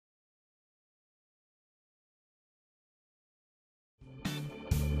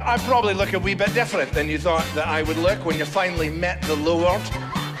I probably look a wee bit different than you thought that I would look when you finally met the Lord.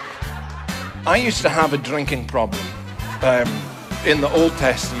 I used to have a drinking problem in the Old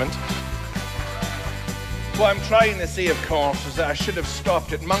Testament. What I'm trying to say, of course, is that I should have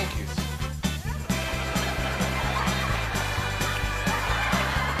stopped at monkeys.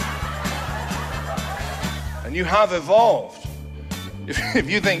 And you have evolved. If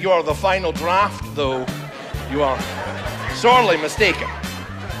you think you are the final draft, though, you are sorely mistaken.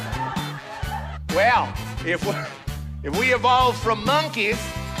 Well, if we evolved from monkeys,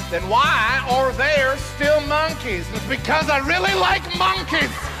 then why are there still monkeys? It's because I really like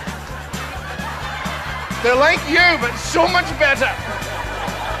monkeys. They're like you, but so much better.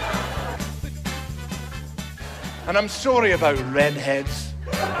 And I'm sorry about redheads.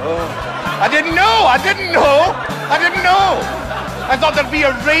 Oh. I didn't know. I thought there'd be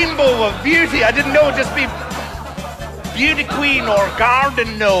a rainbow of beauty. I didn't know it'd just be beauty queen or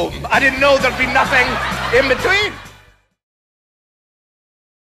garden gnome. I didn't know there'd be nothing in between.